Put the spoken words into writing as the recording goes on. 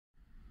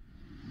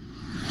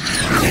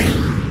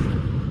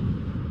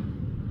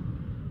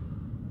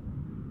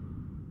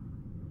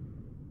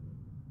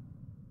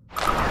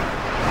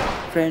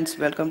Friends,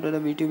 welcome to the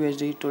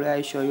VTubHD. Today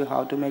I show you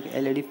how to make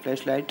LED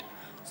flashlight.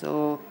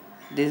 So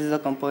this is the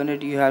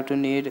component you have to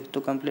need to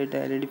complete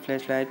the LED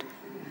flashlight.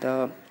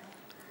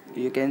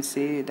 You can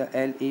see the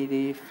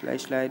LED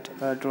flashlight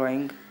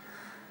drawing.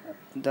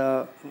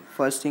 The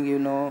first thing you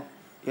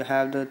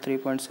have the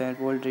 3.7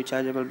 volt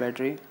rechargeable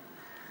battery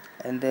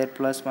and their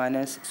plus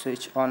minus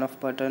switch on off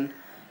button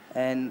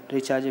and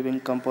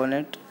rechargeable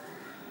component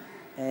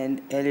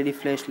and LED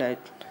flashlight.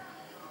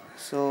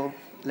 So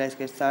let's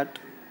get started.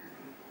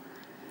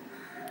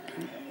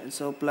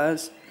 So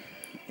plus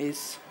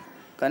is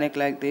connect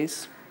like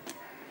this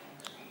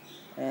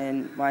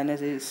and minus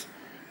is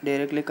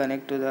directly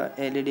connect to the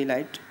LED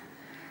light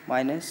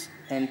minus,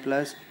 and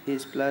plus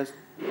is plus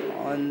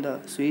on the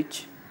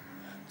switch,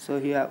 so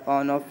here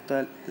on off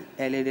the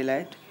LED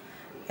light,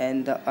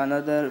 and the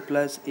another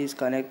plus is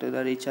connect to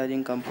the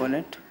recharging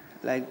component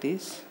like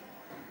this,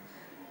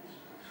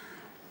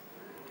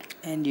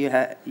 and you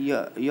have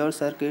your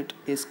circuit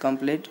is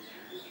complete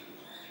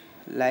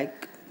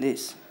like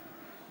this.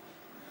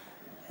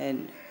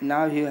 And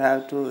now you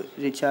have to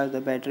recharge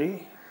the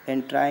battery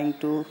and trying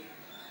to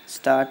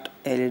start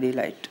LED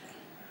light.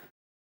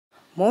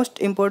 Most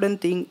important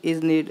thing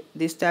is need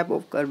this type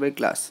of curved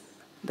glass.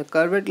 The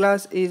curved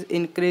glass is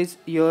increase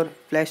your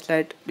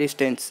flashlight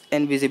distance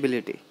and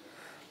visibility.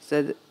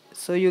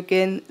 So you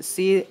can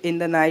see in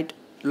the night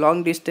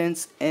long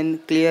distance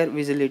and clear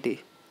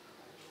visibility.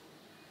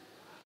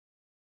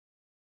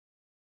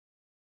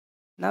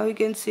 Now you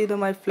can see that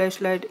my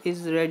flashlight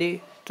is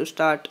ready to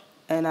start,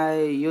 and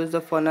I use the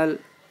funnel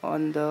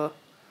on the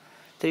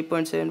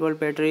 3.7 volt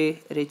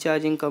battery.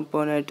 Recharging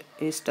component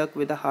is stuck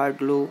with a hard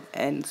glue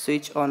and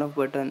switch on off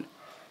button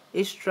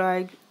is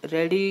tried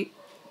ready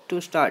to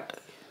start.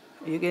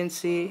 You can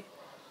see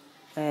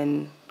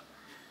and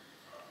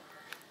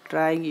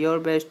trying your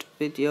best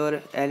with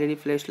your LED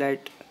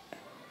flashlight.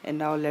 And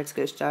now let's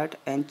get start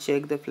and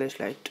check the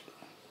flashlight.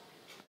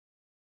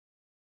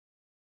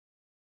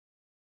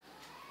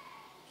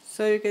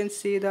 So you can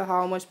see the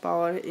how much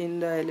power in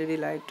the LED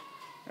light,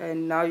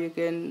 and now you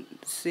can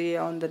see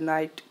on the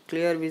night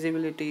clear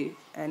visibility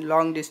and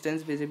long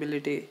distance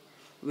visibility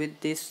with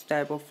this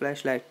type of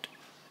flashlight.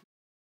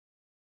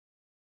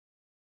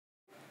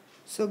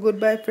 So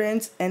goodbye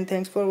friends, and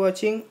thanks for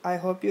watching. I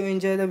hope you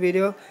enjoy the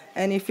video,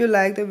 and if you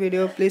like the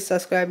video, please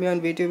subscribe me on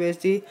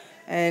VTubHD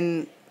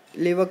and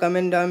leave a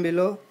comment down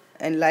below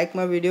and like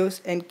my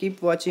videos and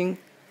keep watching.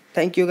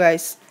 Thank you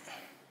guys.